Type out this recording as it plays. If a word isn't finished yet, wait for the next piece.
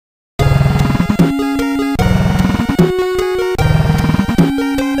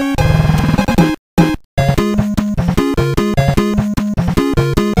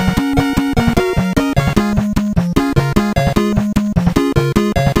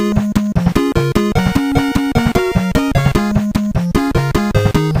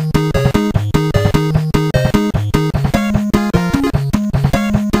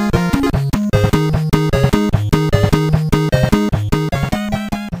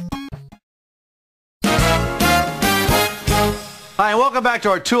Hi, and welcome back to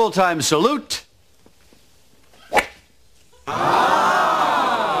our Tool Time Salute. To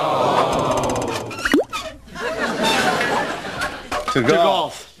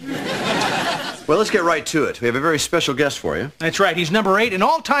golf. Well, let's get right to it. We have a very special guest for you. That's right. He's number 8 in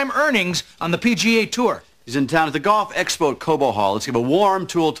all-time earnings on the PGA Tour. He's in town at the Golf Expo at Cobo Hall. Let's give a warm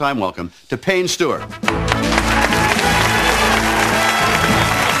Tool Time welcome to Payne Stewart.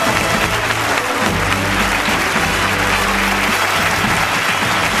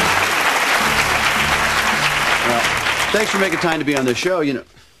 Thanks for making time to be on this show. You know,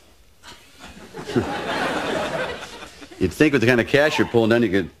 you'd think with the kind of cash you're pulling in, you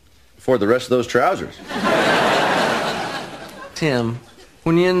could afford the rest of those trousers. Tim,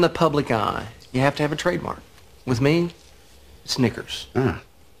 when you're in the public eye, you have to have a trademark. With me, it's Snickers. Ah.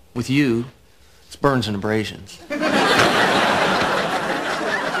 With you, it's Burns and Abrasions.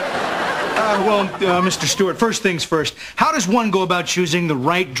 Mr. Stewart, first things first. How does one go about choosing the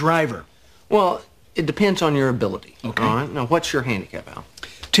right driver? Well, it depends on your ability. Okay. All right? Now, what's your handicap, Al?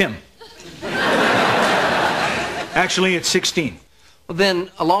 Tim. Actually, it's 16. Well, then,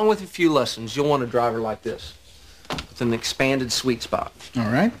 along with a few lessons, you'll want a driver like this, with an expanded sweet spot. All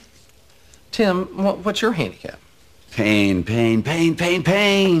right. Tim, what's your handicap? Pain.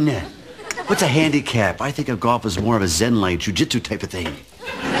 What's a handicap? I think of golf as more of a Zen-like jiu-jitsu type of thing.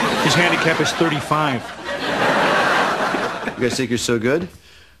 His handicap is 35. You guys think you're so good?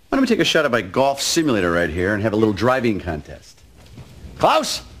 Why don't we take a shot at my golf simulator right here and have a little driving contest?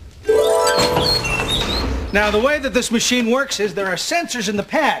 Klaus? Now, the way that this machine works is there are sensors in the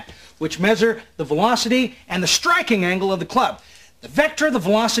pad which measure the velocity and the striking angle of the club. The vector of the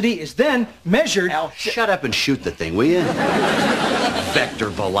velocity is then measured... Al, shut up and shoot the thing, will you? Vector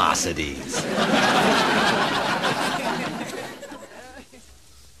velocities.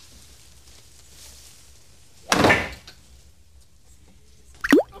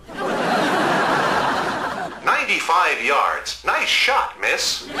 Yards. Nice shot,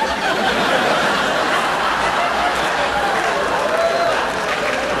 miss.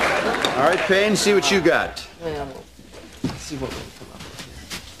 All right, Payne, see what you got. Yeah, let's see what we can come up with here.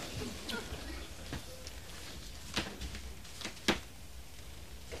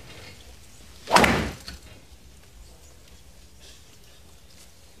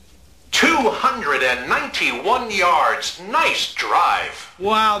 291 yards. Nice drive.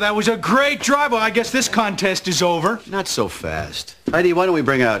 Wow, that was a great drive. Well, I guess this contest is over. Not so fast. Heidi, why don't we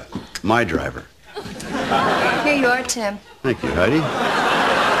bring out my driver? Here you are, Tim. Thank you, Heidi.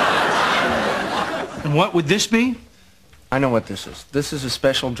 And what would this be? I know what this is. This is a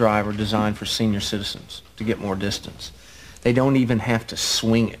special driver designed for senior citizens to get more distance. They don't even have to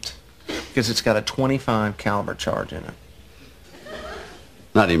swing it because it's got a .25 caliber charge in it.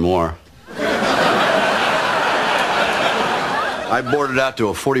 Not anymore. I boarded out to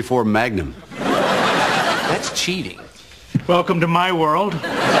a .44 Magnum. That's cheating. Welcome to my world.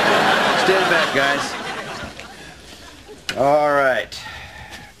 Stand back, guys. All right.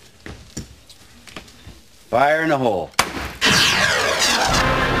 Fire in the hole.